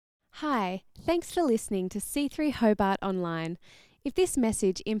Hi, thanks for listening to C3 Hobart Online. If this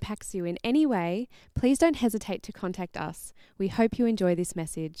message impacts you in any way, please don't hesitate to contact us. We hope you enjoy this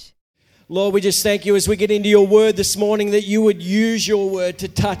message. Lord, we just thank you as we get into your word this morning that you would use your word to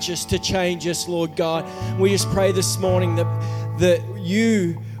touch us, to change us, Lord God. We just pray this morning that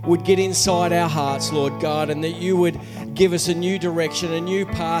you would get inside our hearts, Lord God, and that you would give us a new direction, a new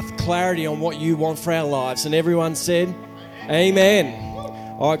path, clarity on what you want for our lives. And everyone said, Amen.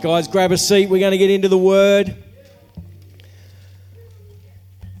 All right, guys, grab a seat. We're going to get into the word.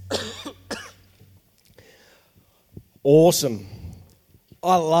 Awesome.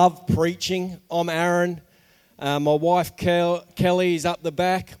 I love preaching. I'm Aaron. My wife Kelly is up the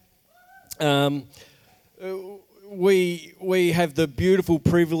back. We have the beautiful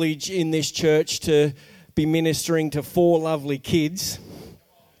privilege in this church to be ministering to 4 lovely kids.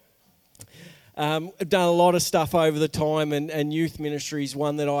 I've done a lot of stuff over the time, and youth ministry is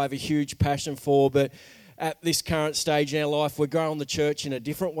one that I have a huge passion for, but at this current stage in our life, we're growing the church in a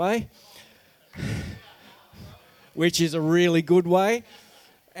different way, which is a really good way,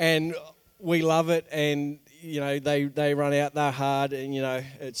 and we love it, and, you know, they run out, they're hard, and, you know,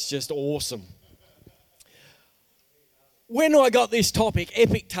 it's just awesome. When I got this topic,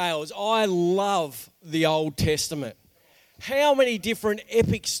 epic tales, I love the Old Testament. How many different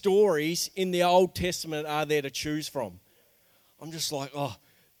epic stories in the Old Testament are there to choose from? I'm just like,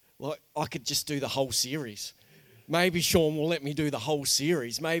 I could just do the whole series. Maybe Sean will let me do the whole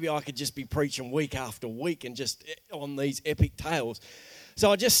series. Maybe I could just be preaching week after week and just on these epic tales.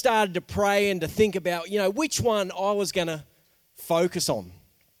 So I just started to pray and to think about, you know, which one I was going to focus on.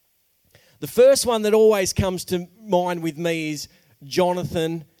 The first one that always comes to mind with me is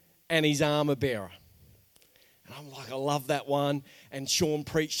Jonathan and his armor bearer. And I'm like, I love that one. And Sean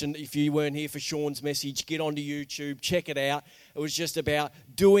preached, and if you weren't here for Sean's message, get onto YouTube, check it out. It was just about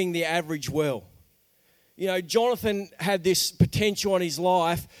doing the average well. You know, Jonathan had this potential in his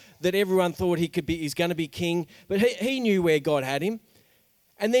life that everyone thought he's going to be king, but he knew where God had him.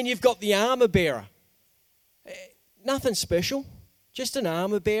 And then you've got the armor bearer. Nothing special, just an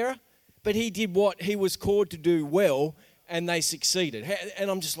armor bearer. But he did what he was called to do well, and they succeeded. And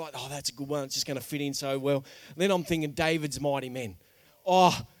I'm just like, that's a good one. It's just going to fit in so well. Then I'm thinking David's mighty men.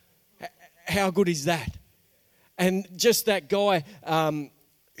 Oh, how good is that? And just that guy,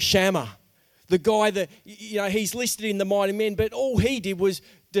 Shammah, the guy that, you know, he's listed in the mighty men, but all he did was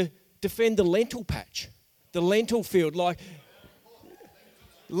defend the lentil patch, the lentil field. Like,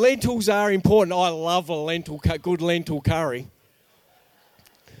 lentils are important. I love a good lentil curry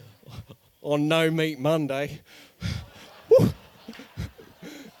on No Meat Monday.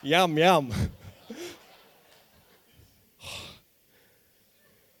 Yum, yum.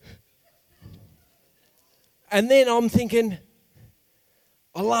 And then I'm thinking,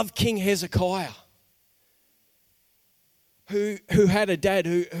 I love King Hezekiah, who had a dad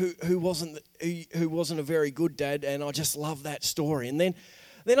who wasn't a very good dad, and I just love that story. And then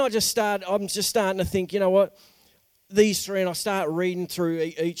I'm just starting to think, you know what? These 3, and I start reading through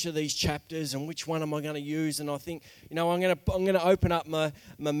each of these chapters and which one am I going to use, and I think, you know, I'm going to open up my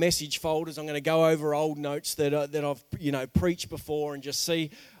message folders. I'm going to go over old notes that I've, you know, preached before, and just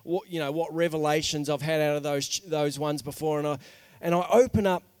see what revelations I've had out of those ones before, and I open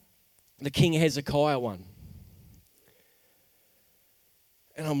up the King Hezekiah one,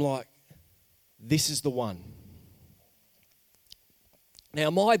 and I'm like, this is the one. Now,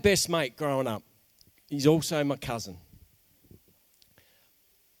 my best mate growing up, he's also my cousin.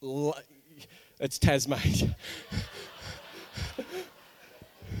 It's Tasmate.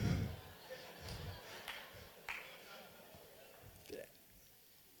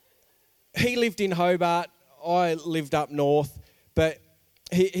 He lived in Hobart. I lived up north. But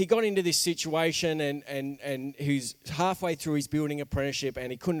he got into this situation, and he's halfway through his building apprenticeship,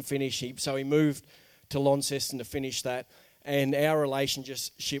 and he couldn't finish. So he moved to Launceston to finish that. And our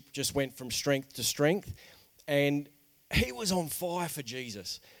relationship just went from strength to strength. And he was on fire for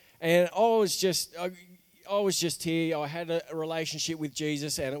Jesus. And I was just here. I had a relationship with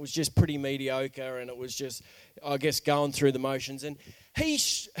Jesus, and it was just pretty mediocre. And it was just, I guess, going through the motions. And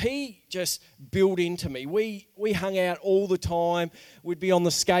he just built into me. We hung out all the time. We'd be on the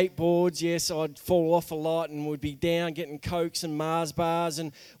skateboards. Yes, I'd fall off a lot, and we'd be down getting Cokes and Mars bars,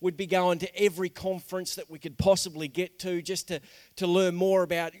 and we'd be going to every conference that we could possibly get to, just to learn more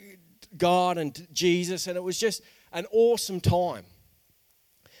about God and Jesus. And it was just an awesome time.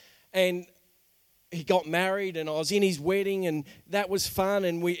 And he got married, and I was in his wedding, and that was fun,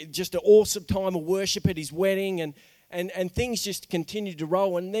 and we just an awesome time of worship at his wedding, and things just continued to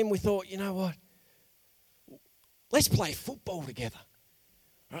roll. And then we thought, you know what? Let's play football together.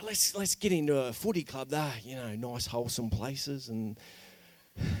 All right, let's get into a footy club. They're, nice, wholesome places. And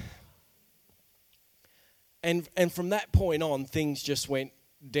from that point on, things just went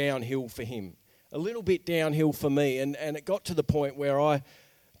downhill for him. A little bit downhill for me. And it got to the point where I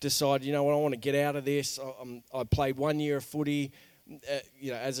decided, I want to get out of this. I played 1 year of footy.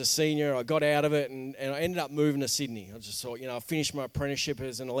 As a senior, I got out of it and I ended up moving to Sydney. I just thought, I finished my apprenticeship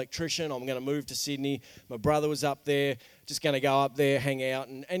as an electrician. I'm going to move to Sydney. My brother was up there, just going to go up there, hang out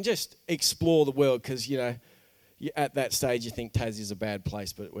and just explore the world because, at that stage you think Tassie's a bad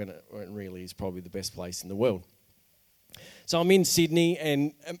place, but when it really is probably the best place in the world. So I'm in Sydney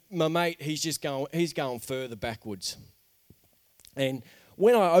and my mate, he's going further backwards. And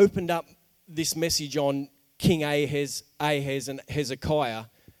when I opened up this message on King Ahaz and Hezekiah,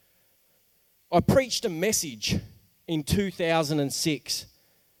 I preached a message in 2006,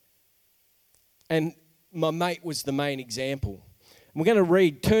 and my mate was the main example. We're going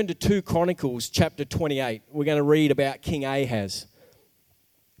to turn to 2 Chronicles chapter 28. We're going to read about King Ahaz.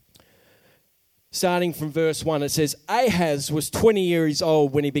 Starting from verse 1, it says, Ahaz was 20 years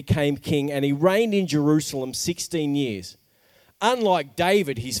old when he became king, and he reigned in Jerusalem 16 years. Unlike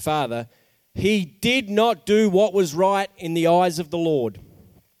David, his father, he did not do what was right in the eyes of the Lord.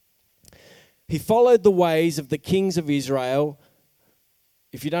 He followed the ways of the kings of Israel.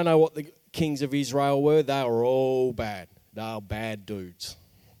 If you don't know what the kings of Israel were, they were all bad. They were bad dudes.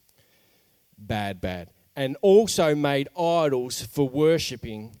 Bad. And also made idols for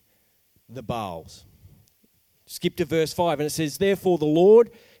worshipping the Baals. Skip to verse 5 and it says, Therefore the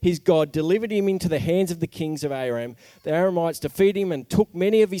Lord, his God, delivered him into the hands of the kings of Aram. The Aramites defeated him and took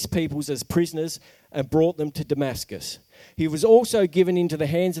many of his peoples as prisoners and brought them to Damascus. He was also given into the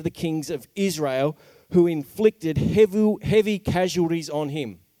hands of the kings of Israel, who inflicted heavy casualties on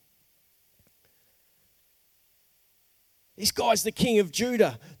him. This guy's the king of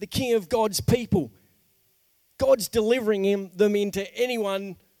Judah, the king of God's people. God's delivering them into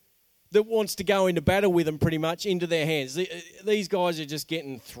anyone that wants to go into battle with them, pretty much, into their hands. These guys are just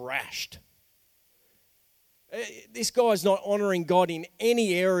getting thrashed. This guy's not honouring God in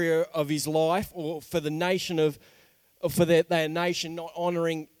any area of his life, or for the nation for their nation, not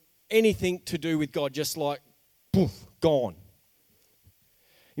honouring anything to do with God, just like, poof, gone.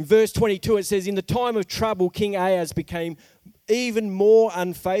 In verse 22 it says, In the time of trouble, King Ahaz became even more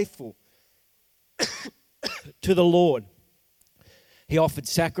unfaithful to the Lord. He offered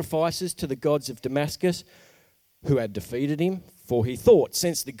sacrifices to the gods of Damascus, who had defeated him, for he thought,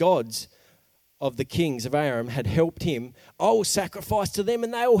 since the gods of the kings of Aram had helped him, I will sacrifice to them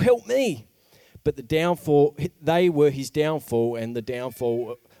and they will help me. But they were his downfall and the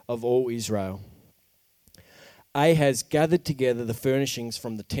downfall of all Israel. Ahaz gathered together the furnishings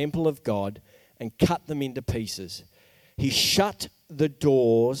from the temple of God and cut them into pieces. He shut the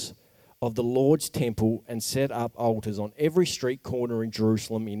doors of the Lord's temple and set up altars on every street corner in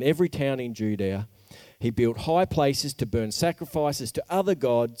Jerusalem, in every town in Judea. He built high places to burn sacrifices to other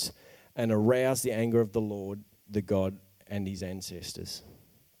gods and arouse the anger of the Lord, the God, and his ancestors.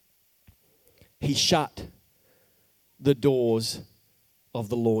 He shut the doors of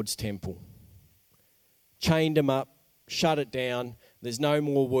the Lord's temple, chained them up, shut it down. There's no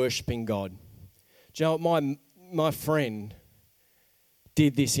more worshipping God. Do you know what? My friend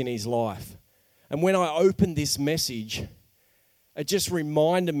did this in his life. And when I opened this message, it just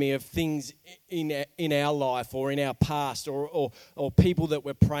reminded me of things in our life or in our past or people that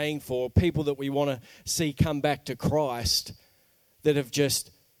we're praying for, people that we want to see come back to Christ that have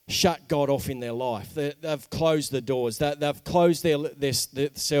just shut God off in their life. They've closed the doors. They've closed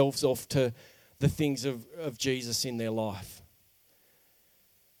themselves off to the things of Jesus in their life.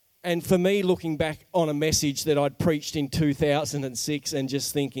 And for me, looking back on a message that I'd preached in 2006 and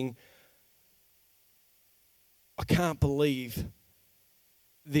just thinking, I can't believe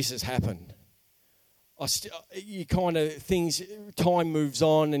this has happened. Time moves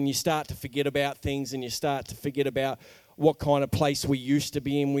on and you start to forget about things and you start to forget about what kind of place we used to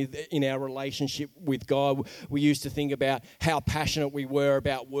be in our relationship with God. We used to think about how passionate we were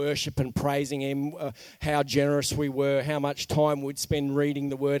about worship and praising Him, how generous we were, how much time we'd spend reading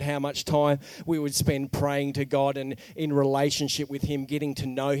the Word, how much time we would spend praying to God and in relationship with Him, getting to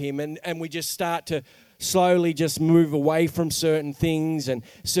know Him. And we just start to slowly just move away from certain things and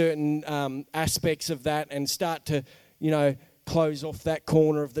certain aspects of that and start to, close off that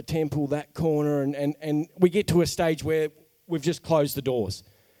corner of the temple, that corner, and we get to a stage where we've just closed the doors.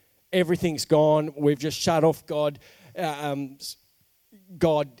 Everything's gone. We've just shut off God in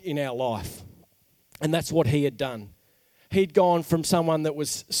our life. And that's what he had done. He'd gone from someone that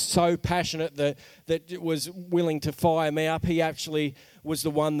was so passionate that was willing to fire me up. He actually was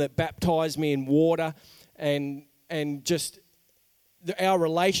the one that baptized me in water, and just our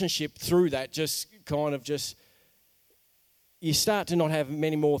relationship through that just kind of just, you start to not have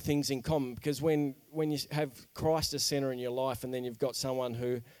many more things in common, because when you have Christ as center in your life, and then you've got someone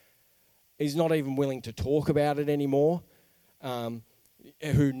who is not even willing to talk about it anymore,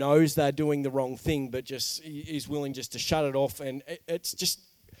 who knows they're doing the wrong thing, but just is willing just to shut it off, and it's just,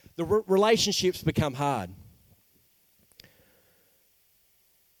 the relationships become hard.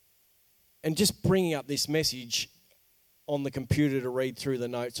 And just bringing up this message on the computer to read through the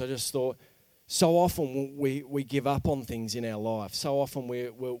notes, I just thought, so often we give up on things in our life. So often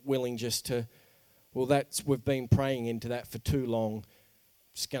we're willing just to, we've been praying into that for too long.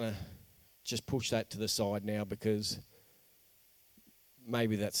 Just going to just push that to the side now, because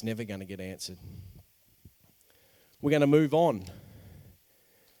maybe that's never going to get answered. We're going to move on,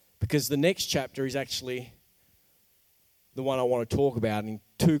 because the next chapter is actually the one I want to talk about in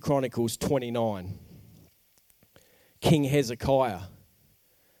 2 Chronicles 29. King Hezekiah,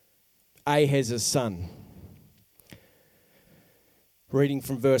 Ahaz's son. Reading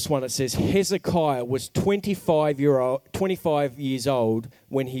from verse 1, it says, Hezekiah was 25 years old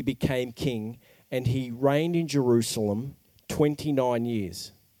when he became king, and he reigned in Jerusalem 29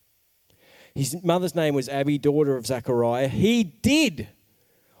 years. His mother's name was Abi, daughter of Zechariah. He did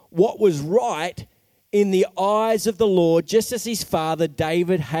what was right in the eyes of the Lord, just as his father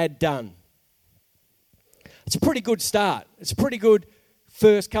David had done. It's a pretty good start. It's a pretty good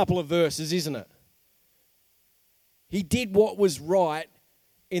first couple of verses, isn't it? He did what was right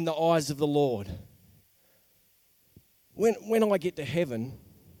in the eyes of the Lord. When I get to heaven,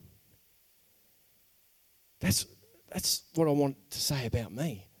 that's what I want to say about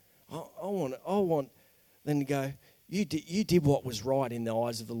me. I want them to go, you did what was right in the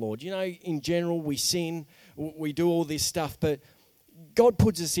eyes of the Lord. You know, in general, we sin, we do all this stuff, but God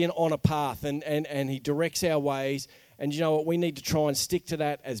puts us on a path, and he directs our ways. And you know what? We need to try and stick to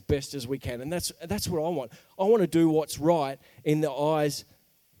that as best as we can. And that's what I want. I want to do what's right in the eyes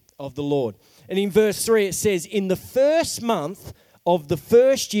of the Lord. And in verse 3 it says, in the first month of the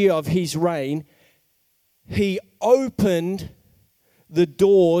first year of his reign, he opened the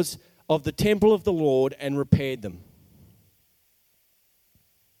doors of the temple of the Lord and repaired them.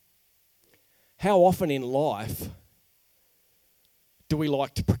 How often in life do we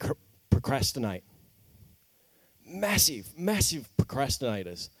like to procrastinate? Massive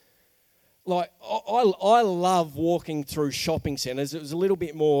procrastinators. Like, I love walking through shopping centres. It was a little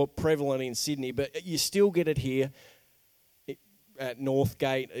bit more prevalent in Sydney, but you still get it here at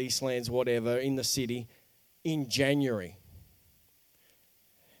Northgate, Eastlands, whatever, in the city, in January.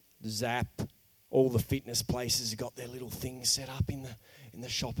 Zap, all the fitness places have got their little things set up in the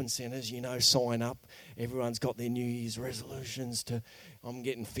shopping centres, you know, sign up. Everyone's got their New Year's resolutions to, I'm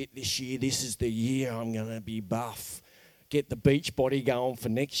getting fit this year, this is the year I'm going to be buff. Get the beach body going for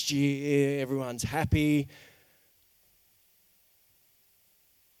next year, everyone's happy.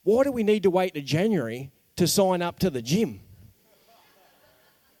 Why do we need to wait to January to sign up to the gym?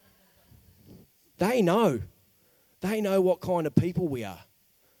 They know what kind of people we are.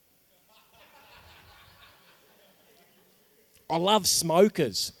 I love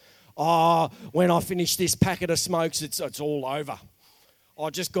smokers. When I finish this packet of smokes, it's all over. I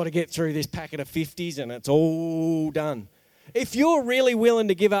just got to get through this packet of 50s and it's all done. If you're really willing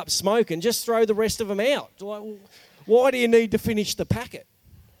to give up smoking, just throw the rest of them out. Like, why do you need to finish the packet?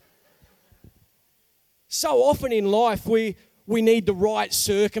 So often in life, we need the right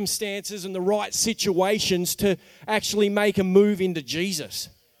circumstances and the right situations to actually make a move into Jesus.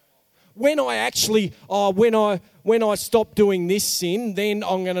 When I stop doing this sin, then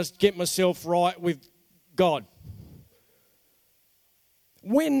I'm going to get myself right with God.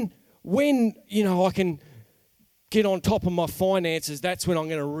 When you know, I can get on top of my finances, that's when I'm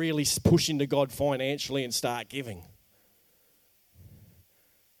going to really push into God financially and start giving.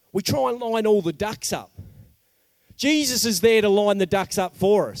 We try and line all the ducks up. Jesus is there to line the ducks up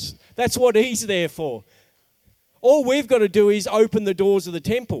for us. That's what he's there for. All we've got to do is open the doors of the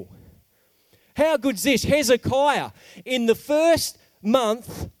temple. How good's this? Hezekiah, in the first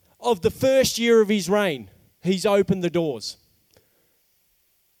month of the first year of his reign, he's opened the doors.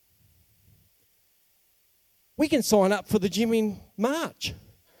 We can sign up for the gym in March.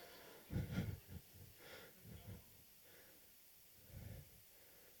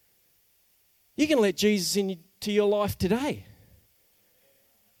 You can let Jesus into your life today.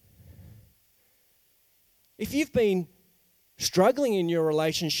 If you've been struggling in your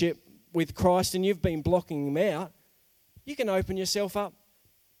relationship with Christ and you've been blocking him out, you can open yourself up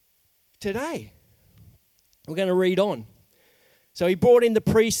today. We're going to read on. So he brought in the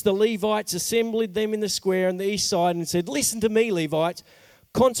priests, the Levites, assembled them in the square on the east side and said, "Listen to me, Levites.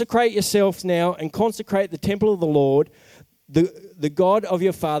 Consecrate yourselves now and consecrate the temple of the Lord, the God of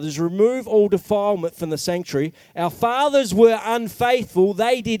your fathers. Remove all defilement from the sanctuary. Our fathers were unfaithful.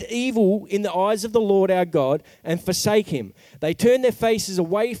 They did evil in the eyes of the Lord our God and forsake him. They turned their faces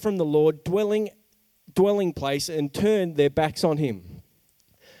away from the Lord, dwelling place, and turned their backs on him.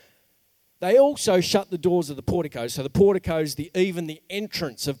 They also shut the doors of the porticos." So the porticos, even the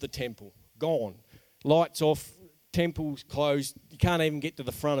entrance of the temple, gone. Lights off, temples closed. You can't even get to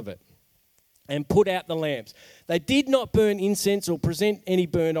the front of it. "And put out the lamps. They did not burn incense or present any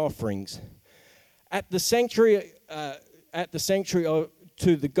burnt offerings at the sanctuary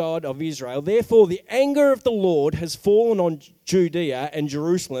to the God of Israel. Therefore, the anger of the Lord has fallen on Judea and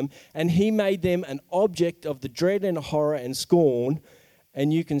Jerusalem, and he made them an object of the dread and horror and scorn,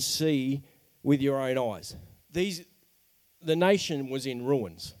 and you can see with your own eyes." The nation was in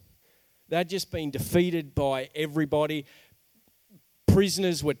ruins. They'd just been defeated by everybody.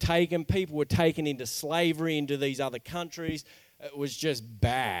 Prisoners were taken. People were taken into slavery into these other countries. It was just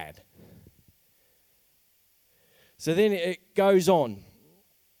bad. So then it goes on.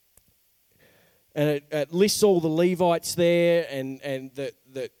 And it lists all the Levites there and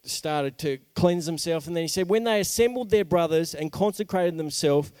that started to cleanse themselves. And then he said, "When they assembled their brothers and consecrated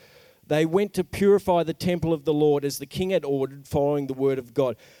themselves, they went to purify the temple of the Lord as the king had ordered, following the word of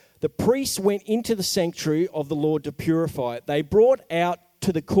God. The priests went into the sanctuary of the Lord to purify it. They brought out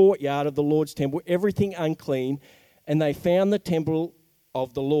to the courtyard of the Lord's temple everything unclean, and they found the temple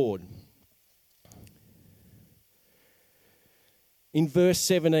of the Lord." In verse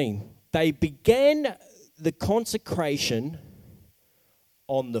 17, they began the consecration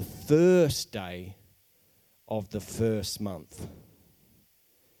on the first day of the first month.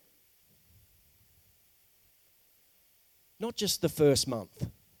 Not just the first month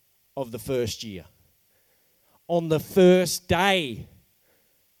of the first year. On the first day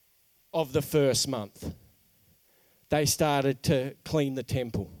of the first month, they started to clean the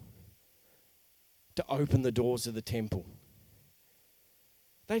temple, to open the doors of the temple.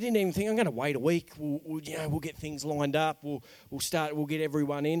 They didn't even think, "I'm going to wait a week. We'll get things lined up. We'll get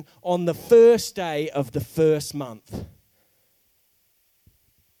everyone in." On the first day of the first month,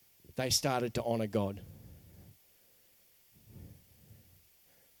 they started to honour God.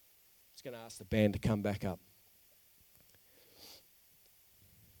 I'm going to ask the band to come back up.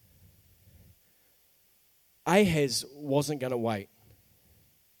 Ahaz wasn't going to wait.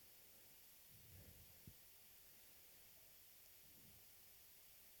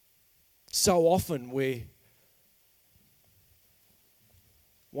 So often we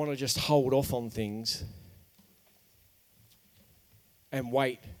want to just hold off on things and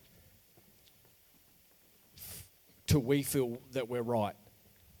wait till we feel that we're right.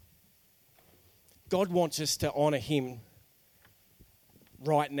 God wants us to honour him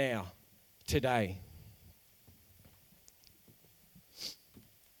right now, today.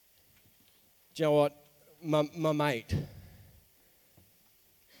 Do you know what? My mate,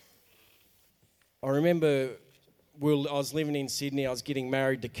 I remember I was living in Sydney, I was getting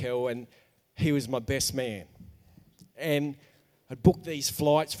married to Kel, and he was my best man. And I'd booked these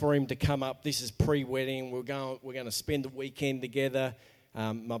flights for him to come up. This is pre-wedding. We're going to spend the weekend together.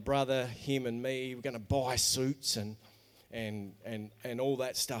 My brother, him and me, we're going to buy suits and all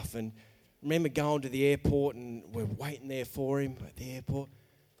that stuff. And I remember going to the airport and we're waiting there for him at the airport.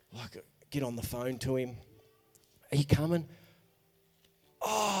 Like, get on the phone to him. "Are you coming?"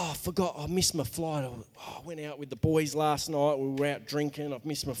 "Oh, I forgot. I missed my flight. I went out with the boys last night. We were out drinking. I've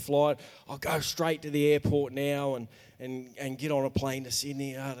missed my flight. I'll go straight to the airport now and get on a plane to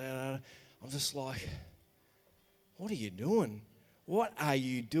Sydney." I'm just like, what are you doing? What are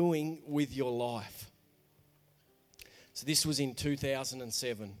you doing with your life? So this was in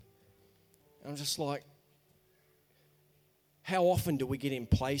 2007. I'm just like, how often do we get in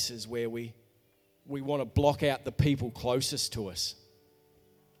places where we want to block out the people closest to us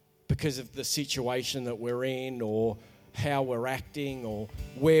because of the situation that we're in or how we're acting or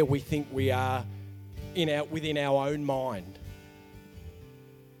where we think we are within our own mind?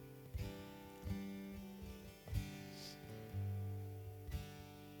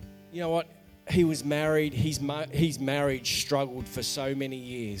 You know what? He was married. His marriage struggled for so many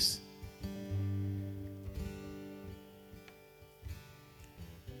years.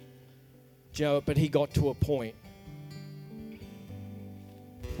 But he got to a point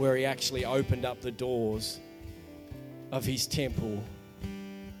where he actually opened up the doors of his temple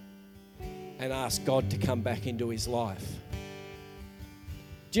and asked God to come back into his life.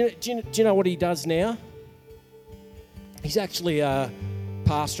 Do you know what he does now? He's actually a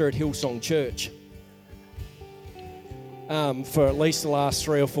pastor at Hillsong Church for at least the last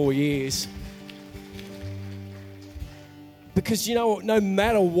 3 or 4 years. Because, you know, no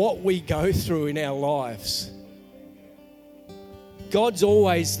matter what we go through in our lives, God's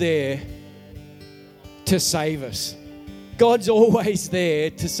always there to save us. God's always there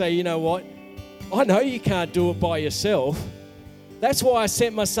to say, you know what? I know you can't do it by yourself. That's why I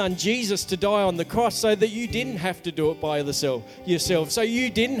sent my son Jesus to die on the cross, so that you didn't have to do it by yourself. So you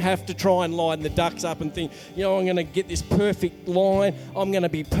didn't have to try and line the ducks up and think, you know, I'm going to get this perfect line. I'm going to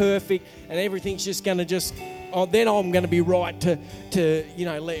be perfect, and everything's just going to then I'm going to be right to you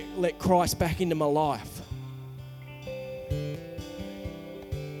know, let Christ back into my life.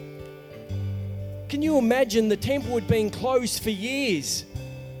 Can you imagine the temple had been closed for years?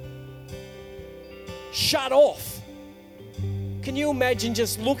 Shut off. Can you imagine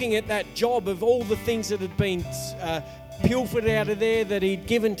just looking at that job of all the things that had been pilfered out of there, that he'd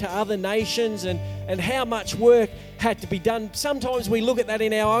given to other nations, and how much work had to be done? Sometimes we look at that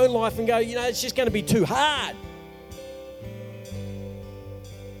in our own life and go, you know, it's just going to be too hard.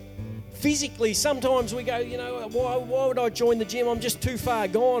 Physically, sometimes we go, you know, why would I join the gym? I'm just too far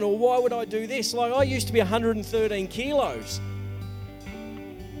gone. Or why would I do this? Like, I used to be 113 kilos.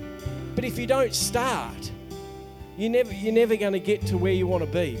 But if you don't start, you're never going to get to where you want to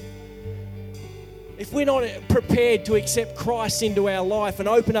be. If we're not prepared to accept Christ into our life and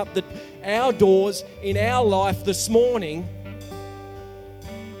open up our doors in our life this morning,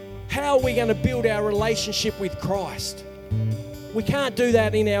 how are we going to build our relationship with Christ? We can't do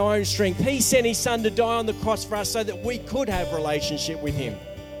that in our own strength. He sent his son to die on the cross for us so that we could have a relationship with him.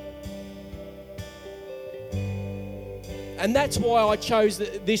 And that's why I chose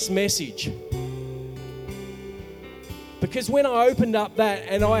this message. Because when I opened up that,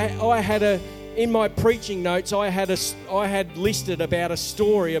 and I had in my preaching notes, I had listed about a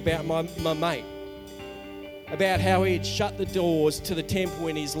story about my mate, about how he had shut the doors to the temple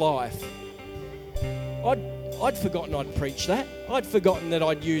in his life. I'd forgotten I'd preached that. I'd forgotten that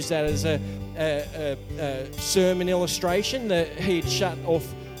I'd used that as a sermon illustration, that he'd shut off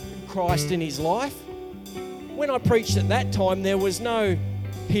Christ in his life. When I preached at that time, there was no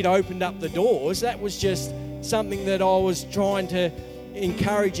he'd opened up the doors. That was just something that I was trying to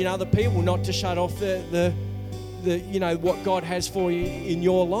encourage in other people, not to shut off the you know, what God has for you in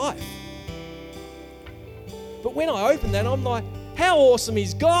your life. But when I opened that, I'm like, how awesome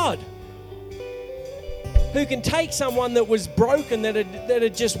is God? Who can take someone that was broken, that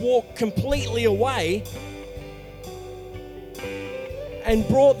had just walked completely away, and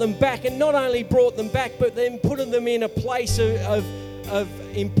brought them back, and not only brought them back, but then put them in a place of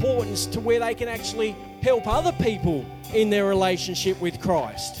importance to where they can actually help other people in their relationship with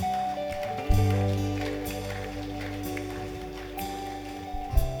Christ.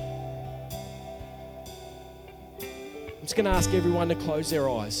 I'm just going to ask everyone to close their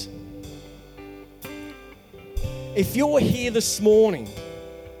eyes. If you're here this morning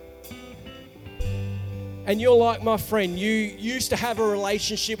and you're like my friend, you used to have a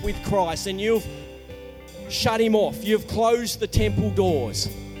relationship with Christ and you've shut him off, you've closed the temple doors,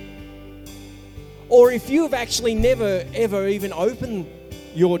 or if you've actually never ever even opened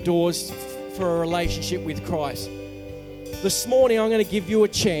your doors for a relationship with Christ, this morning I'm going to give you a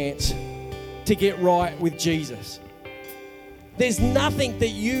chance to get right with Jesus. There's nothing that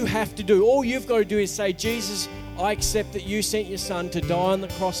you have to do. All you've got to do is say, Jesus, I accept that you sent your son to die on the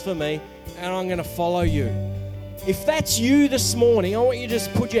cross for me, and I'm going to follow you. If that's you this morning, I want you to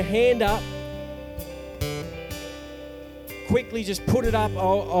just put your hand up. Quickly, just put it up.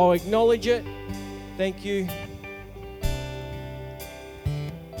 I'll acknowledge it. Thank you.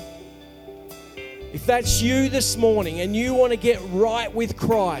 If that's you this morning and you want to get right with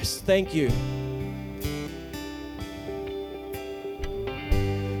Christ, thank you.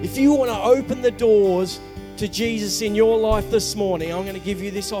 If you want to open the doors to Jesus in your life this morning, I'm going to give you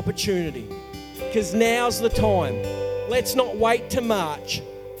this opportunity, because now's the time. Let's not wait to March.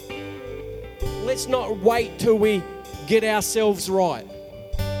 Let's not wait till we get ourselves right.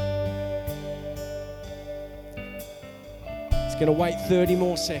 It's going to wait 30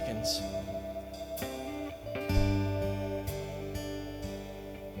 more seconds.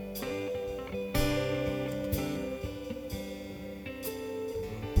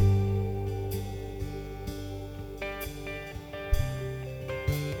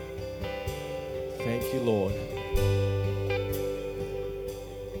 Thank you, Lord.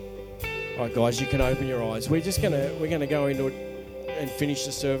 All right, guys, you can open your eyes. We're going to go into it and finish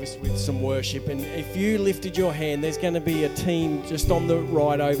the service with some worship. And if you lifted your hand, there's going to be a team just on the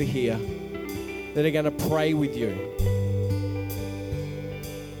right over here that are going to pray with you.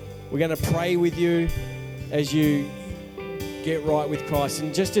 We're going to pray with you as you get right with Christ.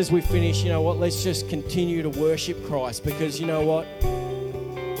 And just as we finish, you know what, let's just continue to worship Christ, because you know what?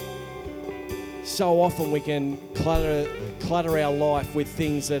 So often we can clutter our life with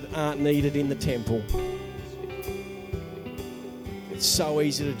things that aren't needed in the temple. It's so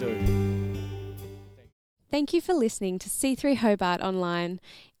easy to do. Thank you for listening to C3 Hobart Online.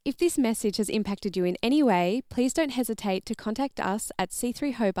 If this message has impacted you in any way, please don't hesitate to contact us at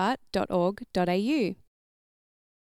c3hobart.org.au.